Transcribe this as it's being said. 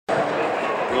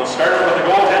We'll start with the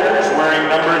goaltenders wearing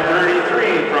number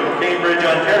 33 from Cambridge,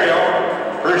 Ontario.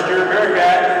 First-year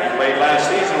Bearcat. He played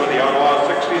last season with the Ottawa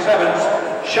 67s.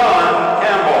 Shayne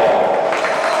Campbell.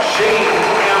 Shayne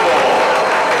Campbell.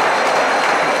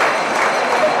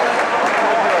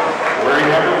 Wearing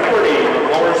number 40 from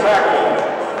Lower Sackville.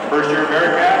 First-year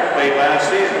Bearcat. Played last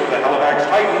season with the Halifax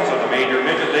Titans of the Major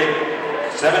Midget League.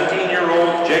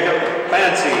 17-year-old Jacob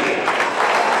Fancy.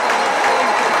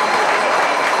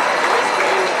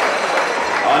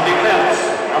 On defense,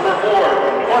 number 4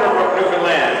 from Corner Brook,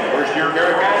 Newfoundland. First-year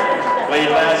Bearcat.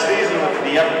 Played last season with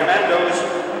the F Commandos.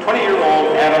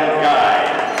 20-year-old Adam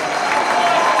Guy.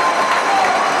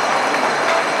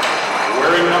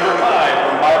 Wearing number 5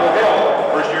 from Bible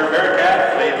Hill. First-year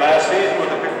Bearcat. Played last season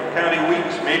with the Pickett County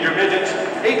Weeks Major Midgets.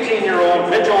 18-year-old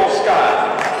Mitchell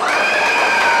Scott.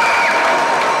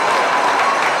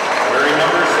 Wearing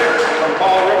number 6 from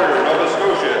Fall River, Nova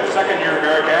Scotia. Second-year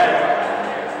Bearcat.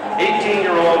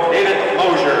 18-year-old David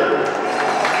Mosher.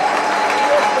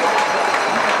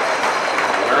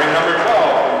 Wearing number 12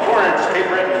 from Torrance, Cape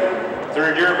Breton.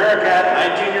 Third-year Bearcat,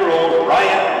 19-year-old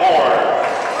Ryan Moore.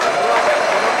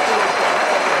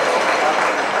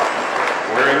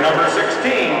 Wearing number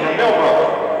 16 from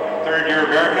Millbrook. Third-year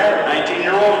Bearcat,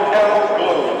 19-year-old Cal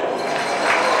Gloade.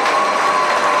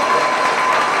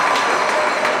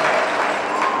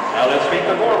 Now let's meet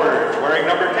the forward. Wearing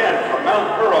number 10 from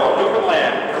Mount Pearl,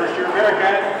 Newfoundland. First-year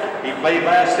Bearcat. He played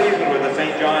last season with the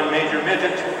St. John Major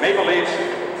Midgets Maple Leafs.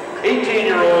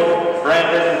 18-year-old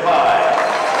Brandon Pye.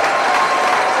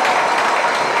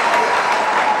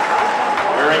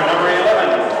 Wearing number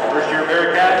 11, first-year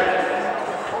Bearcat.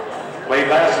 Played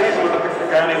last season with the Pickett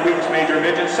County Weeks Major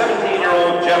Midgets.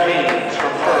 17-year-old Jeff Eames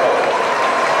from Truro.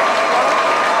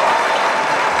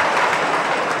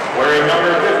 Wearing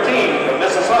number 15 from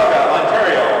Mississauga,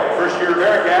 Ontario. First-year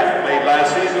Bearcat. Played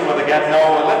last season with the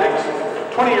Gatineau Olympics.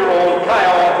 20-year-old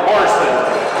Kyle Morrison.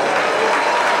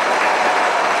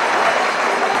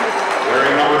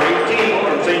 Wearing number 18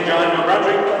 from St. John, New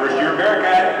Brunswick. First-year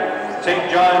Bearcat.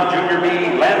 St. John Junior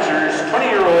B Lancers.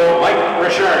 20-year-old Mike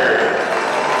Richard.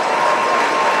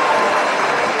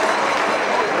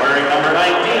 Wearing number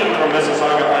 19 from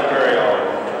Mississauga, Ontario.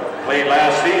 Played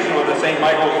last season with the St.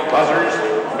 Michael's Buzzers.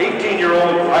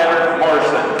 18-year-old Tyler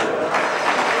Morrison.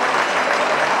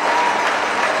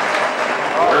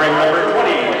 Wearing number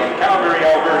 20 from Calgary,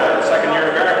 Alberta,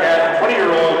 second-year Bearcat,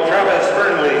 20-year-old Travis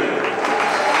Fernley.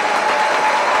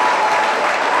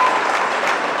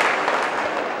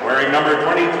 Wearing number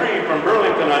 23 from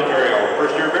Burlington, Ontario,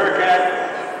 first-year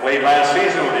Bearcat, played last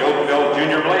season with the Oakville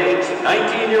Junior Blades,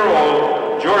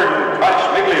 19-year-old Jordan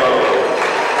Coccimigilio.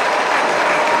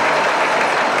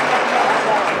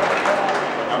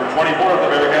 24th, the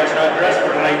Bearcats not dressed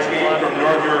for tonight's game from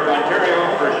North York, Ontario.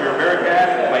 First-year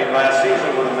Bearcat, played last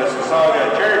season with the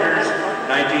Mississauga Chargers.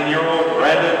 19-year-old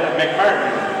Brandon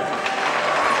McMartin.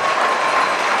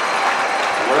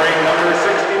 Wearing number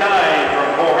 69 from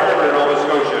Coal Harbour, Nova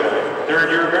Scotia.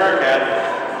 Third-year Bearcat,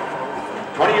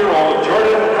 20-year-old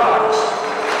Jordan Cox.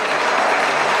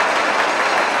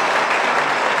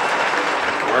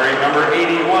 Wearing number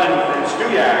 81 from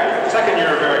Stuyak,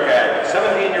 second-year Bearcat,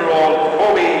 17-year-old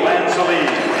Colby Lanceleve.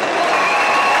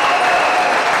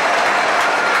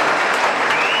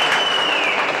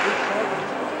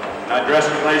 Now dressed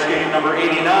for tonight's game, number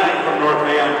 89 from North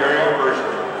Bay, Ontario,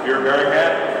 first-year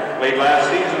Bearcat, played last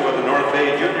season with the North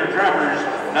Bay Junior Trappers,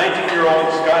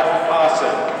 19-year-old Scott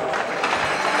Pawson.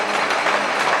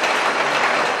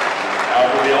 Now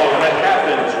for the alternate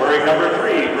captains, wearing number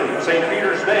 3 from St.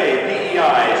 Peter's Bay,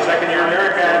 PEI, second-year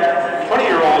Bearcat,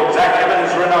 20-year-old Zack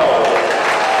Evans-Renaud.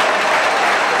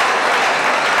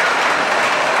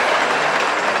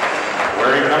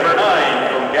 Wearing number 9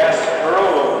 from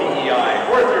Truro, PEI,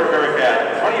 fourth-year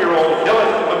Bearcat, 20-year-old Dylan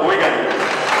McGuigan.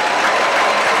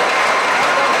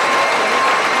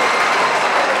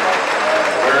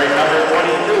 Wearing number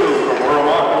 22 from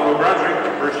Warramac, New Brunswick,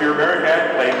 first-year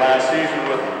Bearcat, played last season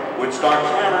with Woodstock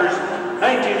Slammers,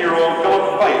 19-year-old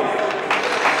Phillip Fife.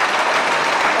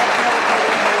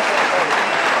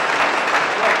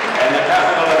 And the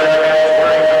captain of the Bearcats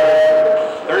wearing number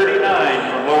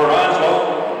 39 from Lower Onslow,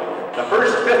 the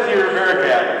first fifth-year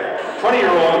Bearcat,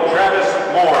 20-year-old Travis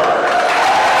Moore.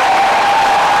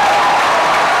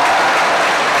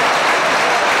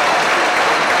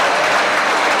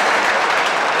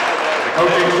 The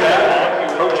coaching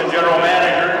staff, coach and general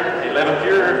manager, 11th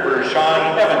year for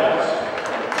Shayne Evans.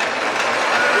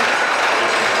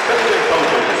 Assistant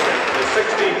coaches, the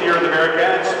 16th year of the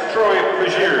Bearcats, Troy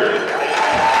Pagier.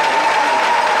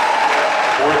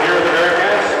 Fourth year of the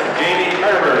Bearcats, Jamie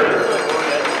Carver.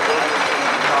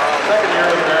 Second year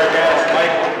of the Bearcats,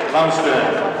 Mike Lumsden.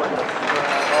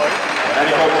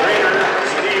 Medical trainer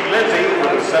Steve Lindsay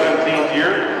for the 17th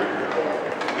year.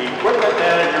 Equipment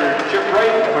manager Chip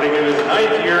Wright putting in his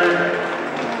 9th year.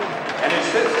 And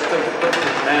assistant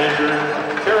equipment manager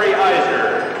Terry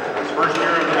Eisner, his first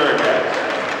year of the Bearcats.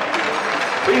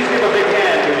 Please give a big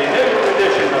hand to the new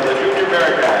edition of the Junior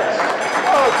Bearcats.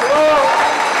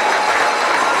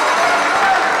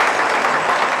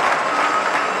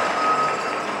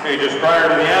 Okay, just prior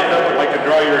to the anthem, I'd like to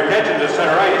draw your attention to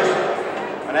center ice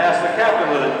and ask the captain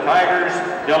of the Tigers,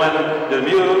 Dylan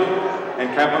McGuigan, and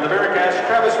captain of the Bearcats,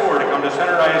 Travis Moore, to come to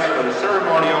center ice for the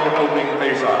ceremonial opening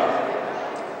face-off.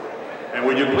 And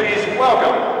would you please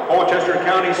welcome Colchester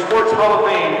County Sports Hall of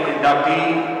Fame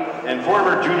inductee and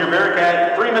former Junior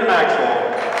Bearcat Freeman Maxwell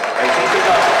as he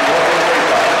conducts the opening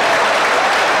face-off.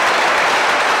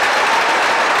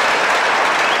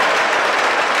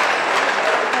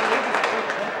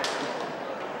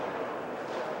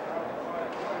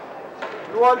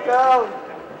 One down.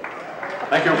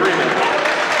 Thank you, Freeman.